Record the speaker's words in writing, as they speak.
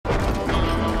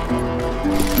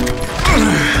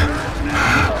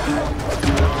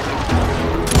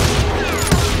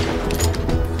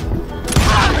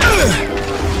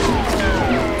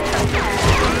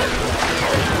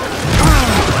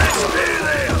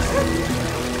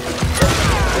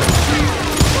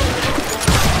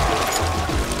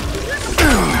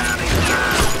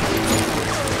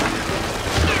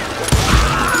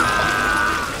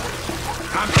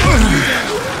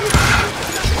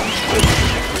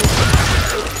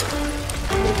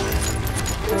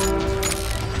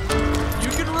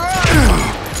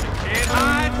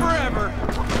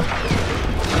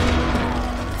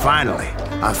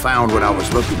found what I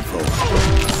was looking for.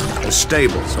 The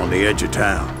stables on the edge of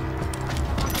town.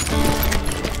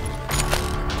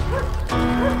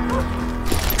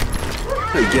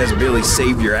 I guess Billy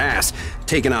saved your ass,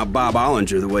 taking out Bob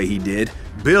Ollinger the way he did.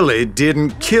 Billy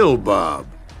didn't kill Bob.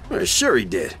 Well, sure he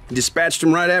did. He dispatched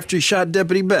him right after he shot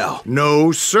Deputy Bell.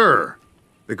 No, sir.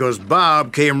 Because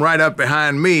Bob came right up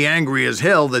behind me, angry as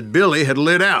hell that Billy had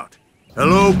lit out.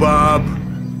 "Hello, Bob,"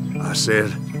 I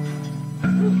said.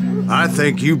 "I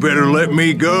think you better let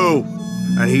me go."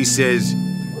 And he says,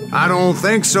 "I don't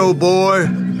think so, boy.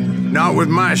 Not with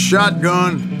my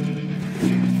shotgun."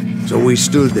 So we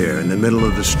stood there in the middle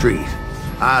of the street,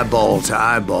 eyeball to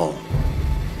eyeball.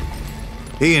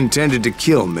 He intended to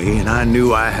kill me, and I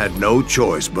knew I had no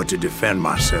choice but to defend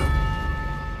myself.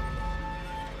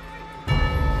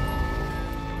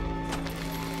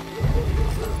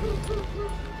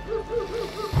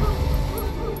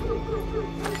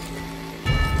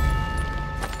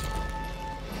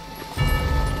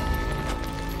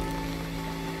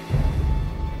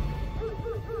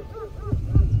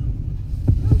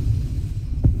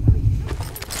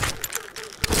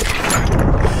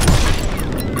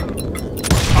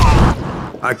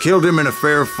 I killed him in a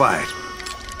fair fight.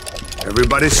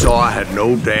 Everybody saw I had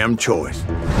no damn choice.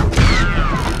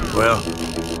 Well,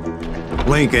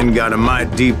 Lincoln got a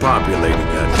mite depopulated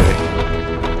that day.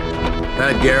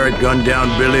 Pat Garrett gunned down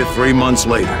Billy 3 months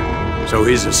later, so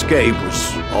his escape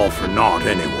was all for naught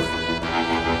anyway.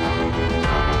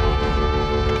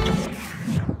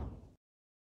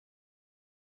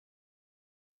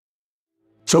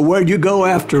 So where'd you go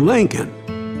after Lincoln?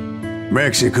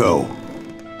 Mexico.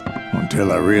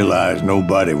 Until I realized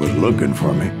nobody was looking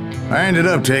for me. I ended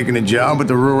up taking a job with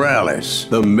the Rurales.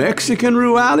 The Mexican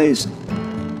Rurales?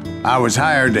 I was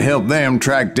hired to help them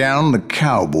track down the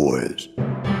cowboys.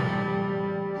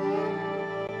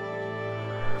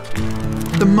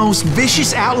 The most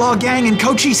vicious outlaw gang in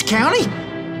Cochise County?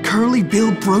 Curly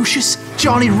Bill Brocious?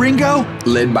 Johnny Ringo?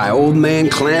 Led by old man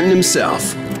Clanton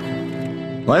himself.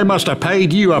 They must have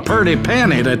paid you a pretty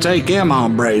penny to take them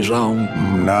hombres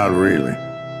on. Not really.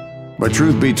 But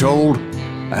truth be told,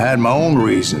 I had my own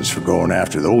reasons for going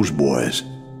after those boys.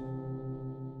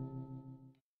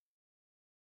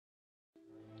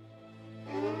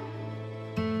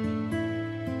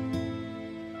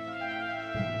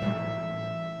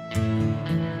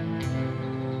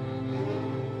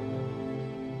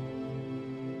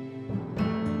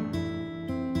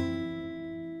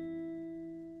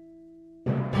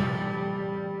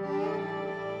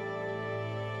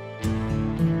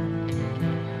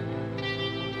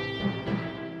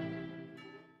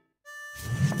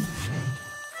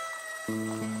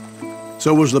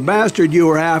 So was the bastard you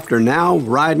were after now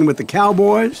riding with the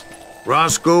cowboys?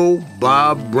 Roscoe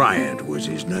Bob Bryant was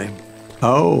his name.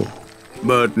 Oh.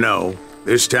 But no,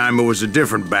 this time it was a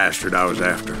different bastard I was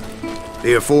after.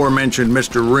 The aforementioned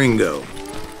Mr. Ringo.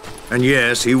 And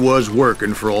yes, he was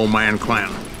working for old man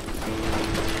Clanton.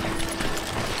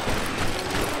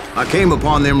 I came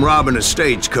upon them robbing a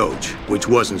stagecoach, which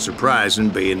wasn't surprising,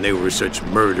 being they were such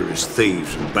murderous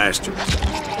thieves and bastards.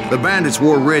 The bandits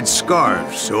wore red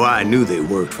scarves, so I knew they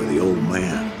worked for the old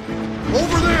man.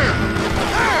 Over there!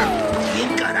 You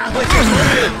got out with your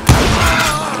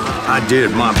I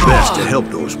did my best to help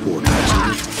those poor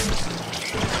bastards.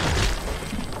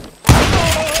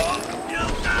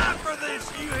 You'll die for this,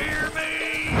 you hear me?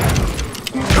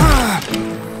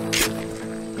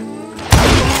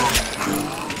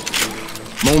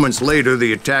 Moments later,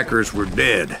 the attackers were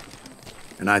dead,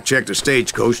 and I checked the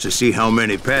stagecoach to see how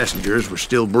many passengers were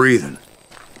still breathing.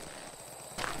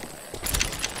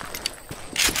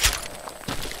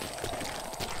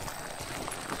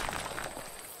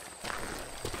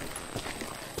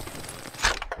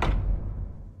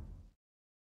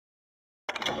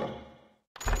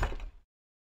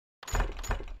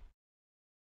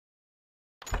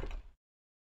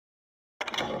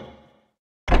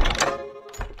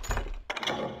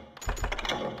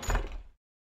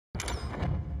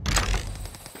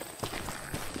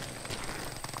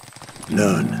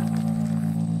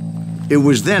 None. It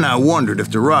was then I wondered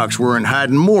if the rocks weren't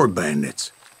hiding more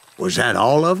bandits. Was that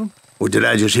all of them? Or did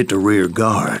I just hit the rear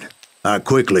guard? I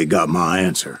quickly got my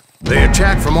answer. They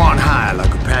attacked from on high like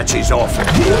Apaches often.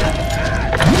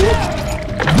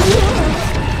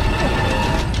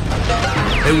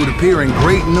 They would appear in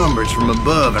great numbers from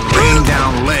above and rain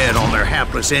down lead on their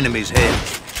hapless enemies'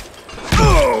 heads.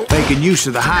 Making use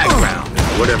of the high ground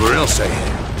and whatever else they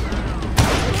had.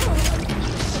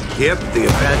 Yep, the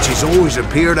Apaches always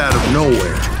appeared out of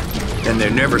nowhere, and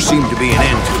there never seemed to be an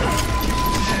end to them.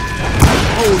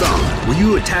 Hold on, were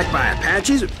you attacked by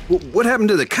Apaches? What happened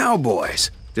to the cowboys?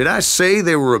 Did I say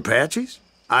they were Apaches?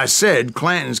 I said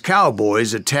Clanton's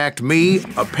cowboys attacked me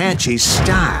Apache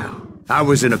style. I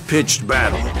was in a pitched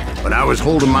battle, but I was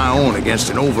holding my own against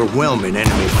an overwhelming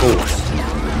enemy force.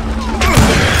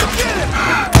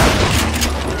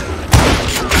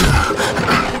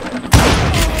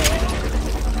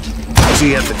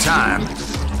 See, at the time,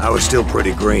 I was still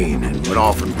pretty green and would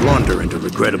often blunder into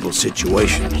regrettable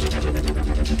situations.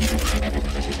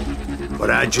 But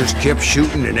I just kept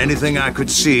shooting at anything I could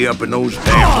see up in those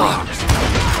damn rocks.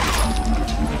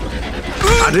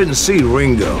 I didn't see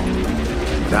Ringo,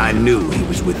 but I knew he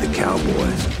was with the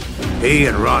cowboys. He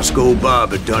and Roscoe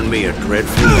Bob had done me a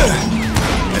dreadful wrong,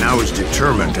 and I was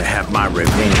determined to have my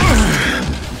revenge.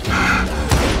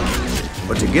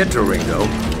 But to get to Ringo,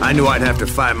 I knew I'd have to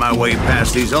fight my way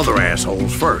past these other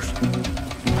assholes first.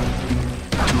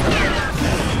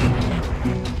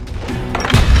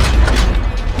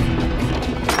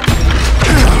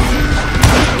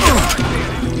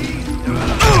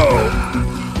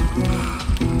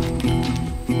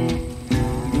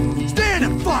 Stand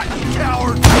and fight, you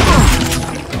coward!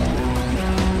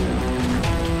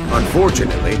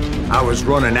 Unfortunately, I was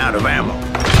running out of ammo.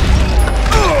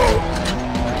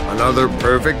 Another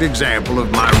perfect example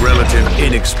of my relative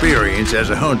inexperience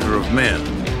as a hunter of men.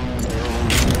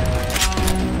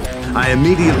 I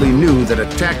immediately knew that a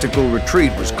tactical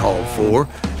retreat was called for,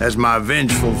 as my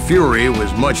vengeful fury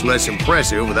was much less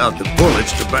impressive without the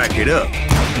bullets to back it up.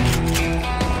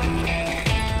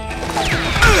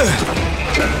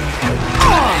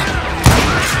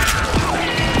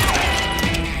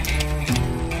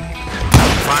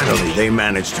 Finally, they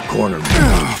managed to corner me.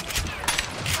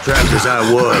 Trapped as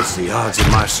I was, the odds of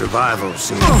my survival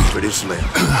seemed pretty slim.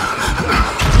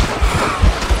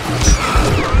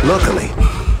 Luckily,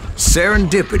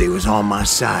 serendipity was on my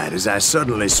side as I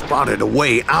suddenly spotted a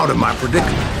way out of my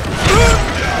predicament.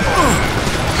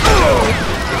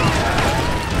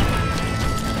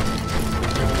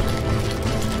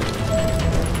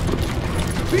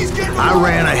 I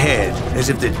ran ahead as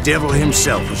if the devil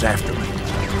himself was after me.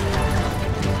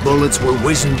 Bullets were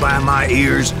whizzing by my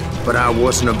ears, but I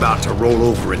wasn't about to roll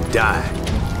over and die.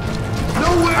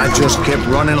 I just kept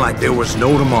running like there was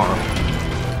no tomorrow.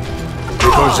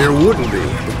 Because there wouldn't be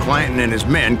if Clanton and his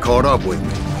men caught up with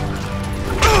me.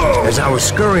 As I was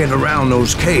scurrying around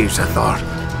those caves, I thought,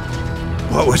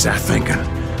 what was I thinking,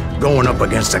 going up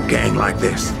against a gang like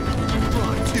this?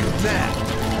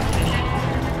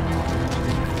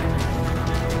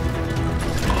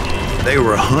 They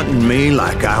were hunting me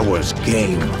like I was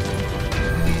game.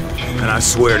 And I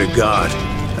swear to God,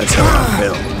 that's how I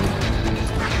felt.